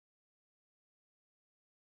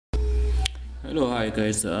Hello, hi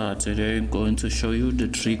guys. Today I'm going to show you the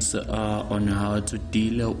tricks on how to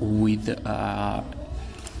deal with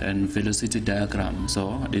an velocity diagram.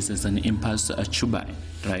 So this is an impulse turbine,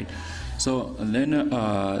 right? So then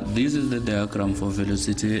this is the diagram for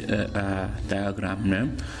velocity diagram. Yeah?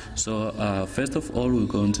 So first of all, we're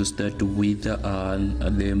going to start with our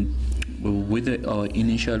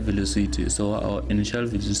initial velocity. So our initial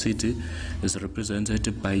velocity is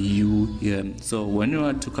represented by u here. So when you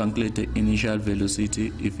want to calculate the initial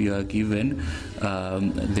velocity, if you are given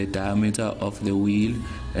the diameter of the wheel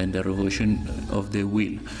and the revolution of the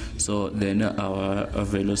wheel, so then our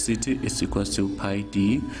velocity is equals to pi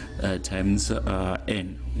d times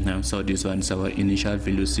n. Now, so this one is our initial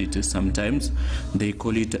velocity. Sometimes they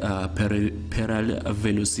call it parallel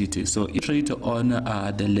velocity. So it's written on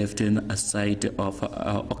the left hand side of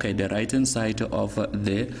the right hand side of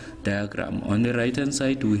the diagram. On the right hand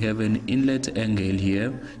side we have an inlet angle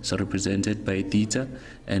here, so represented by theta,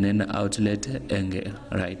 and an outlet angle,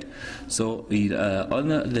 right? So on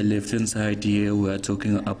the left hand side here we are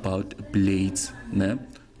talking about blades. Yeah?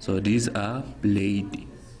 So these are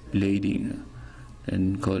blading,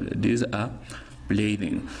 and these are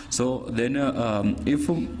blading. So then if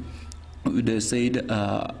they said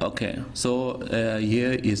so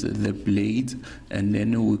here is the blade, and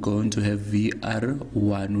then we're going to have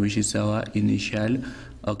VR1, which is our initial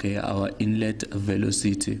our inlet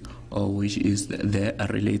velocity, or which is the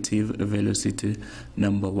relative velocity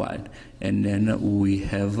number 1, and then we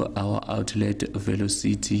have our outlet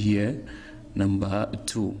velocity here number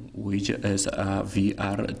 2, which is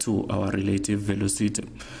VR2, our relative velocity.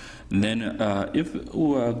 Then if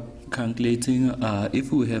we are calculating,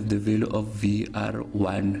 if we have the value of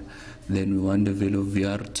VR1, then we want the value of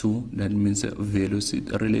VR2. That means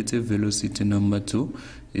relative velocity number 2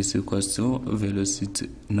 is equals to velocity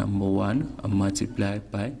number 1 multiplied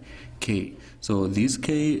by k. So this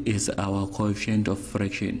k is our coefficient of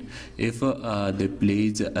friction. If the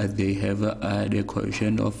blades they have the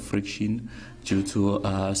coefficient of friction due to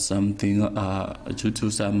due to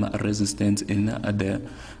some resistance in the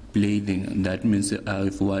blading, that means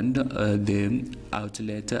if we want the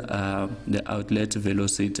outlet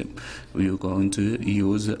velocity, we're going to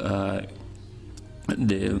use the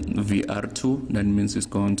VR2. That means it's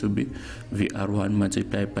going to be VR1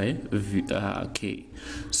 multiplied by k.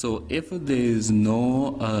 So if there is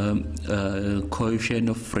no coefficient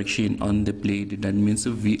of friction on the blade, that means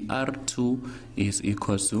VR2 is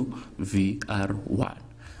equals to VR1,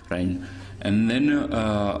 right? And then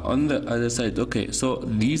on the other side, so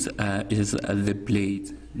this is the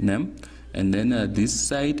blade, and then this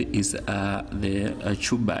side is the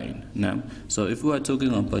turbine. So if we are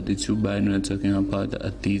talking about the turbine, we are talking about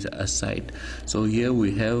this side. So here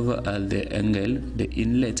we have the angle, the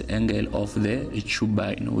inlet angle of the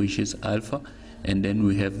turbine, which is alpha, and then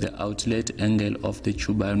we have the outlet angle of the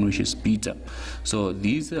turbine, which is beta. So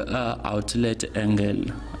this outlet angle,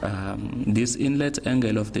 this inlet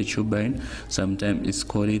angle of the turbine, sometimes it's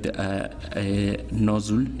called a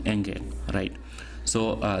nozzle angle, right?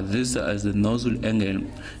 So this is the nozzle angle,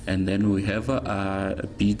 and then we have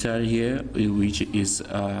beta here, which is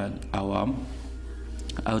our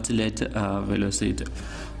outlet velocity.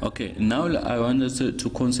 Okay, now I want us to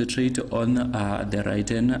concentrate on the right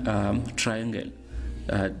hand triangle,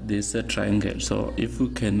 this triangle. So if we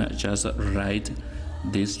can just write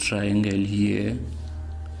this triangle here,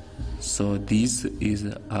 so this is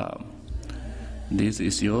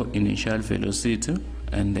your initial velocity,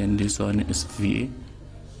 and then this one is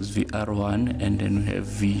VR1, and then we have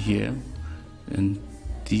V here, and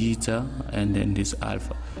theta, and then this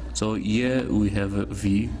alpha. So here we have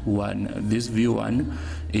V1. This V1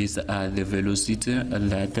 is the velocity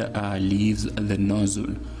that leaves the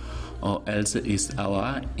nozzle, or else is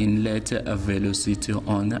our inlet velocity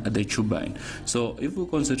on the turbine. So if we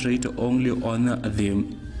concentrate only on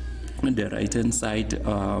the right hand side,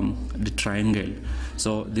 the triangle,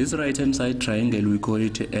 so this right hand side triangle, we call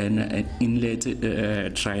it an inlet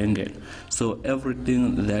triangle. So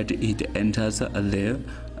everything that it enters the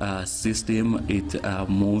system, it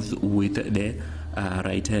moves with the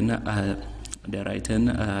right hand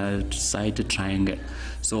side triangle.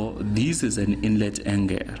 So this is an inlet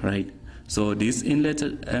angle, right? So this inlet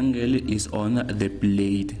angle is on the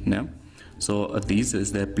blade now. So this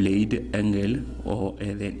is the blade angle, or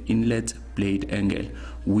the inlet blade angle,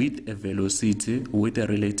 with a velocity, with a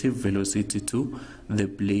relative velocity to the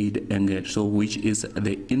blade angle, so which is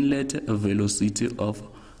the inlet velocity of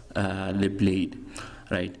the blade,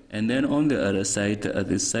 right? And then on the other side,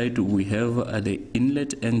 this side, we have the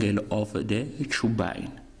inlet angle of the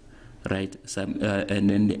turbine, right? And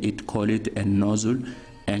then it call it a nozzle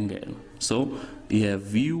angle. So here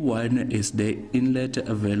v1 is the inlet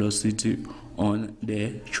velocity on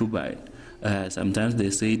the turbine. Sometimes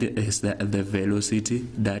they say it is the velocity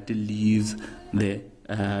that leaves the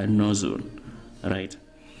nozzle, right?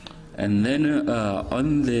 And then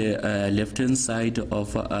on the left hand side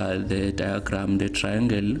of the diagram, the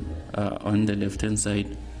triangle on the left hand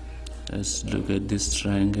side, let's look at this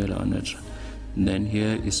triangle on it. Then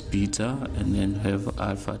here is beta, and then have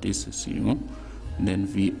alpha, this is u, then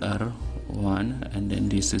VR1, and then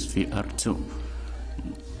this is VR2.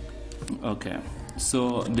 Okay,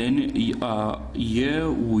 so then here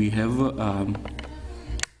we have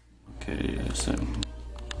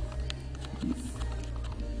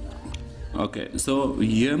okay, so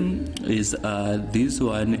here is this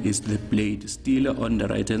one is the blade. Still on the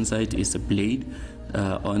right hand side is the blade.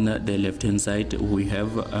 On the left hand side we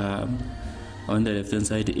have on the left hand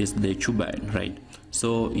side is the turbine, right?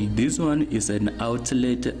 So this one is an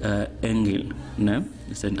outlet angle, no?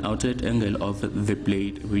 It's an outlet angle of the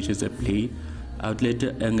blade, which is a blade outlet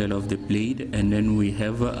angle of the blade. And then we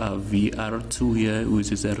have a VR2 here,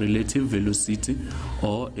 which is a relative velocity,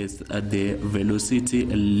 or is the velocity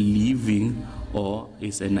leaving, or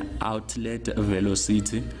is an outlet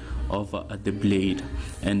velocity of the blade.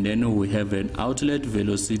 And then we have an outlet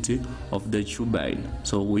velocity of the turbine,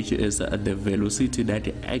 so which is the velocity that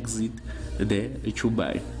exit the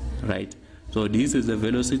turbine, right? So this is the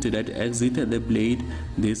velocity that exits the blade,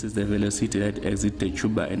 this is the velocity that exits the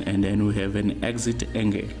turbine, and then we have an exit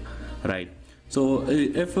angle, right? So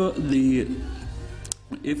if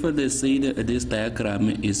they say that this diagram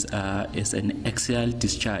is an axial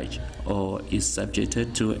discharge, or is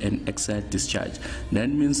subjected to an axial discharge, that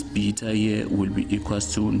means beta here will be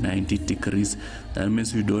equals to 90 degrees. That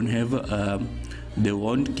means you don't have they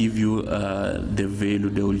won't give you the value.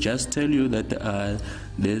 They will just tell you that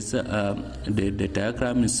the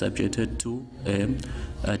diagram is subjected to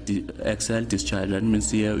axial discharge. That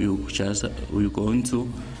means here we're going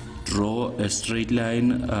to draw a straight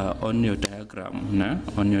line on your diagram. Nah?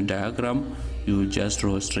 On your diagram, you just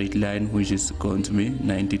draw a straight line which is going to be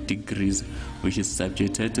 90 degrees, which is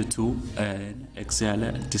subjected to an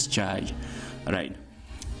axial discharge, right?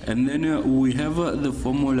 And then we have the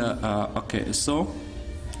formula.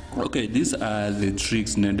 Okay, these are the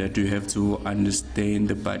tricks now that you have to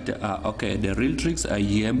understand, but okay, the real tricks are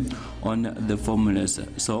here on the formulas.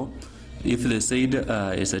 So if they said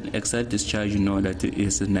it's an axial discharge, you know that it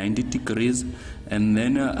is 90 degrees. And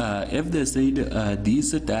then if they said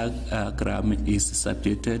this diagram is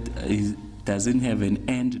subjected, doesn't have an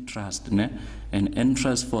end thrust, an end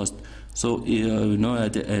thrust force. So you know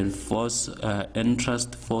that end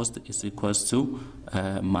thrust force is equals to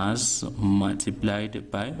mass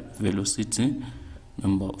multiplied by velocity,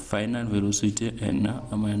 number final velocity, and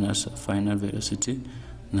minus final velocity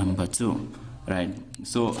number 2. Right,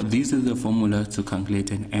 so this is the formula to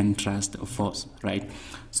calculate an end thrust force, right?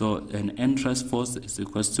 So an end thrust force is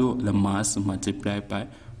equals to the mass multiplied by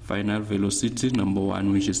final velocity number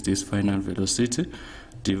 1, which is this final velocity,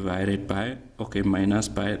 divided by minus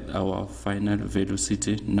by our final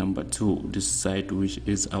velocity number 2, this side, which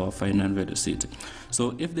is our final velocity.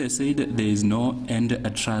 So if they say that there is no end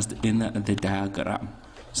thrust in the diagram,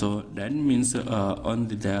 so that means on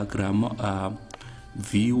the diagram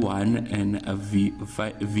V1 and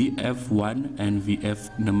VF1 and VF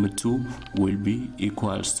number 2 will be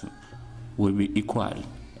equal,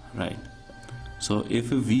 right? So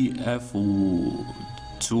if VF2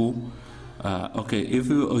 if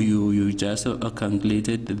you just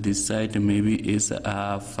calculated this side, maybe is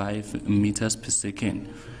 5 meters per second,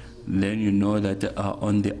 then you know that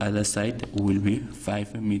on the other side will be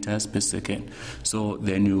 5 meters per second. So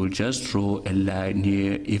then you will just draw a line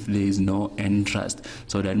here if there is no end thrust.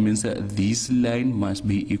 So that means that this line must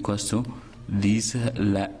be equal to this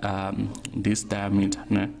this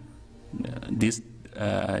diameter, this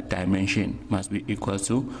dimension must be equal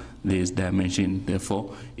to this dimension.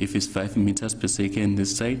 Therefore, if it's 5 meters per second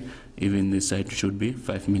this side, even this side should be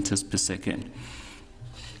 5 meters per second.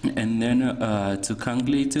 And then to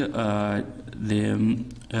calculate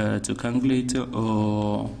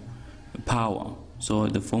power, so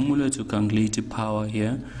the formula to calculate power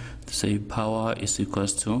here, to say power is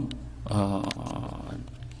equals to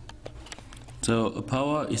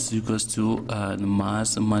power is equals to the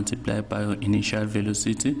mass multiplied by our initial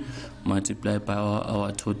velocity multiplied by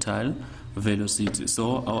our total velocity.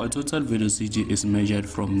 So our total velocity is measured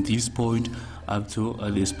from this point up to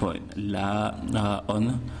this point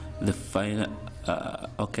on the final.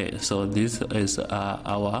 So this is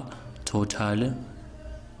our total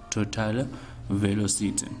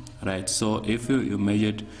velocity, right? So if you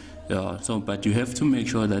measured but you have to make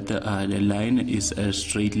sure that the line is a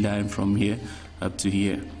straight line from here up to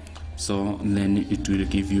here. So then it will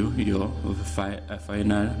give you your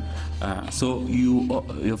final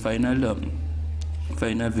your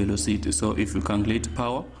final velocity. So if you calculate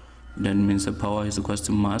power, then means the power is equals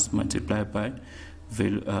to mass multiplied by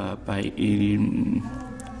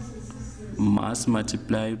mass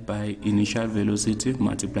multiplied by initial velocity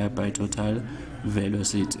multiplied by total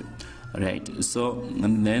velocity, right? So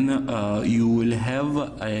and then you will have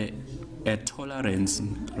a tolerance,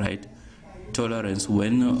 right? Tolerance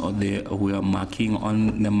when we are marking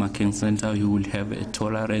on the marking center, you will have a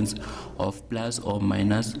tolerance of plus or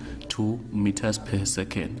minus 2 meters per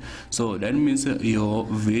second. So that means your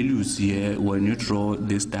values here, when you draw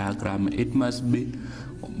this diagram, it must be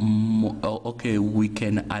okay, we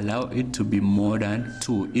can allow it to be more than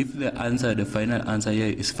 2 if the answer, the final answer here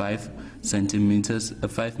is 5 centimeters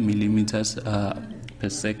 5 millimeters per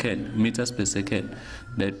second, meters per second.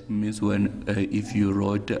 That means when if you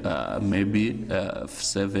wrote maybe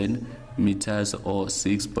 7 meters or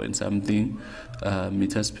 6 point something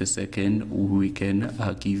meters per second, we can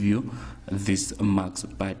give you this marks.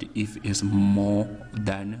 But if it's more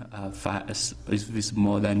than 5, if it's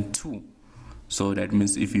more than 2, so that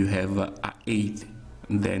means if you have 8,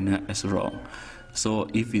 then it's wrong. So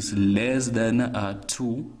if it's less than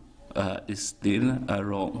 2, it's still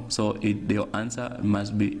wrong. So your answer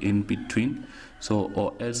must be in between. So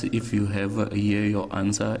or else if you have here your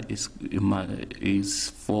answer is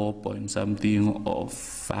 4 point something or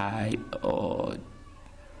 5 or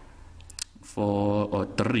 4 or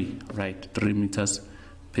 3, right? 3 meters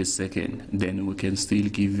per second, then we can still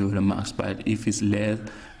give you the marks. But if it's less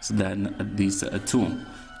than this 2,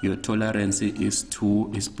 your tolerance is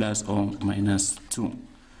 2, is plus or minus 2.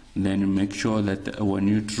 Then make sure that when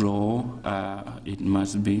you draw, it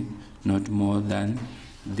must be not more than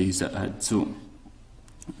these 2,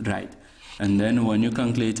 right? And then when you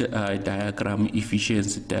calculate diagram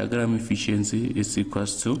efficiency is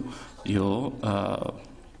equals to your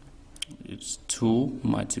it's 2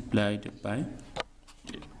 multiplied by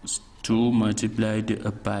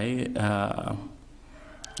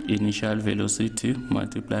initial velocity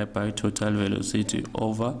multiplied by total velocity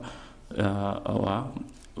over our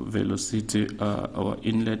velocity, our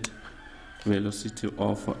inlet velocity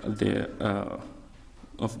of the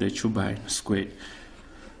turbine squared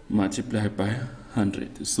multiplied by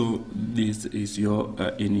 100. So this is your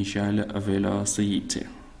initial velocity.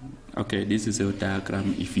 Okay, this is your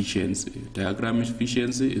diagram efficiency. Diagram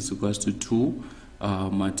efficiency is equals to 2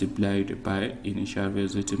 multiplied by initial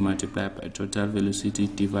velocity multiplied by total velocity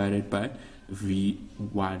divided by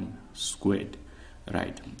v1 squared,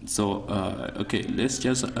 right? So okay, let's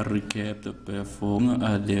just recap the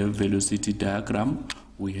the velocity diagram.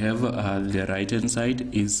 We have the right hand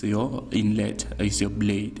side is your inlet, is your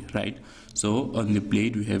blade, right? So on the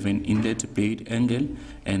blade we have an inlet blade angle,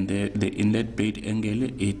 and the inlet blade angle,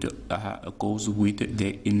 it goes with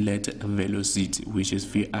the inlet velocity, which is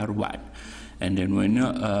VR1. And then when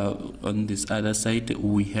on this other side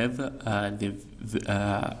we have the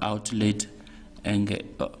outlet angle,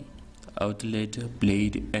 outlet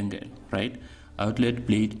blade angle, right? Outlet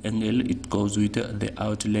blade angle, it goes with the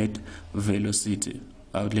outlet velocity,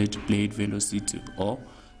 outlet blade velocity, or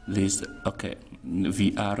this, okay,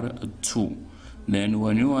 VR2. Then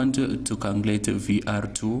when you want to calculate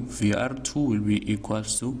VR2 will be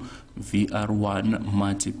equals to VR1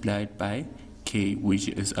 multiplied by K, which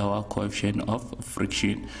is our coefficient of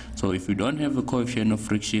friction. So if you don't have a coefficient of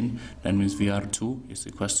friction, that means VR2 is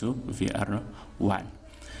equals to VR1.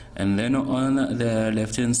 And then on the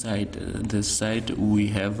left hand side, this side, we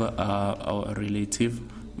have our relative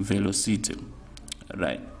velocity,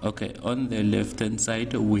 right? Okay, on the left hand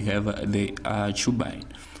side we have the turbine.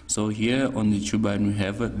 So here on the turbine we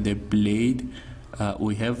have the blade,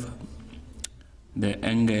 we have the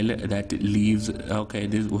angle that leaves. Okay,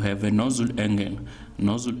 this we have a nozzle angle.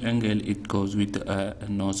 Nozzle angle, it goes with a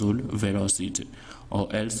nozzle velocity,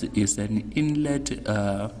 or else is an inlet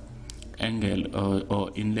angle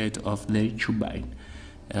or inlet of the turbine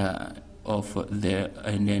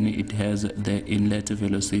and then it has the inlet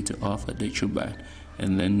velocity of the turbine.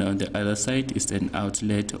 And then on the other side is an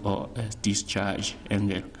outlet or a discharge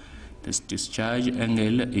angle. This discharge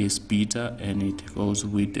angle is beta, and it goes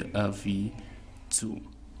with a V2,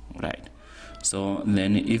 right? So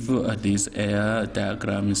then if this air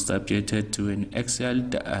diagram is subjected to an axial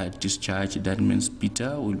discharge, that means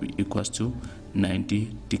beta will be equals to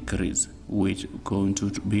 90 degrees, which is going to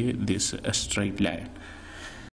be this straight line.